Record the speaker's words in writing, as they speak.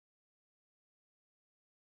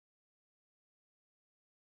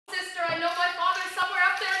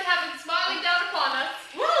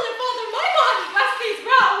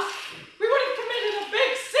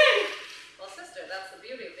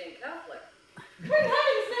What in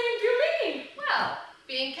heaven's name do you mean? Well,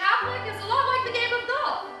 being Catholic is a lot like the game of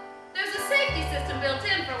golf. There's a safety system built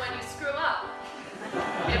in for when you screw up.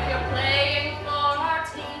 If you're playing for our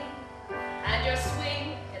team, and your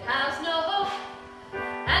swing, it has no hope,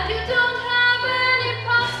 and you don't have any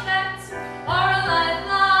prospects or a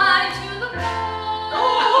lifeline to the ball.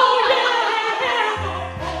 Oh, yeah!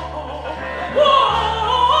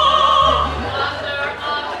 Whoa! You wander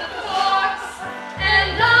onto the course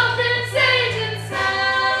and dump in Satan's sand.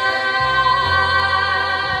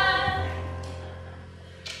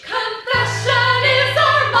 Confession is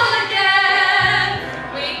our mulligan.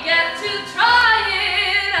 We get to try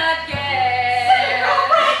it again.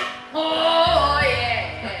 Oh,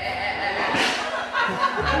 yeah.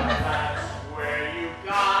 That's where you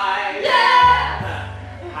guys Yeah.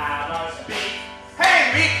 have a speak. Hey,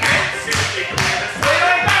 we can't simply clear the slate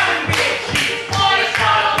like that would be a cheat. It's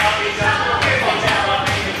not a lucky just for kids, we'll never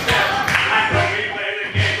make it step. And when we play the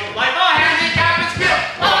game of life, our handicap is skill.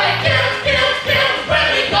 Only kills, kills, kills when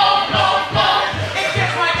we go, go, go. It's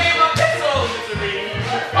just my game of pistol misery.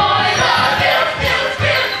 Only love kills, kills,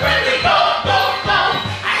 kills when we go, go, go.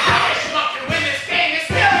 And how a schmuck can win this game is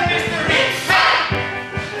still a mystery. Hey!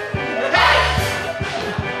 Hey!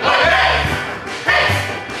 Hey! Hey!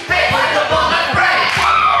 Hey! Like the bullet break!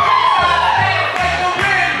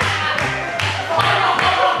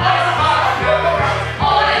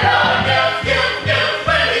 Only love kills, kills, kills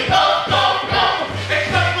when we go, go, go.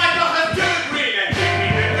 It's looking like they'll have two green and give me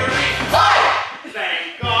victory.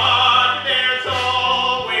 Thank God there's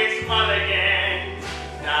always mulligans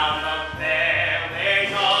down the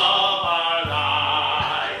fairways of our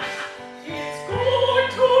lives. It's good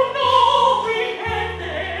to know we had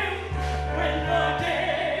them when the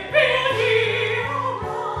devil he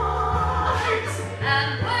arrives. And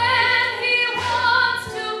when he wants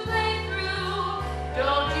to play through,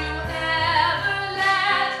 don't you ever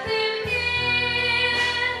let him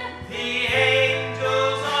in. The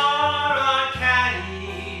angels are our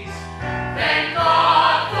caddies. Thank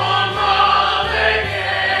God for mulligans.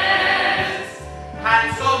 And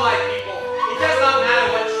so, my people, it does not matter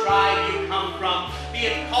what tribe you come from, be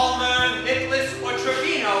it Palmer, Nicholas, or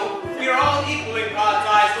Trevino, we are all equal in God's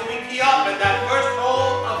eyes when we tee up at that first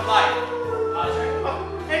hole of life.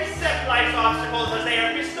 Accept life's obstacles as they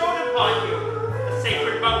are bestowed upon you. The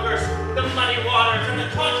sacred bunkers, the muddy waters, and the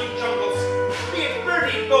taunting jungles. Be it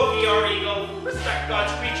birdie, bogey, or eagle, respect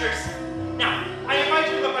God's creatures. Now, I invite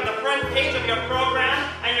you to look at the front page of your program,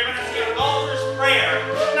 and you're going to see a golfer's prayer.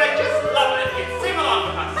 And I just love it if you sing along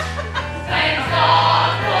with us. Thank God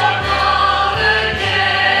for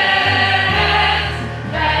mulligans.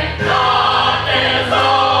 Thank God there's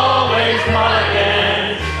always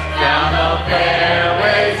mulligans down the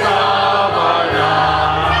fairways of our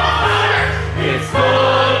lives. It's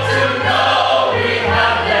good to know we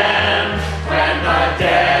have them when the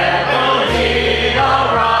devil he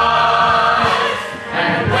arrives.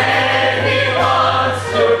 And when he wants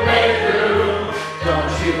to play through,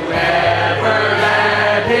 don't you ever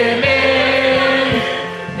let him in.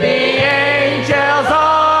 The angels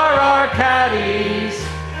are our caddies.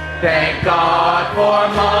 Thank God for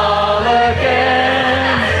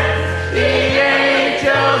mulligans. The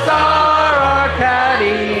angels are our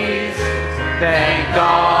caddies. Thank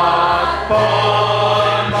God for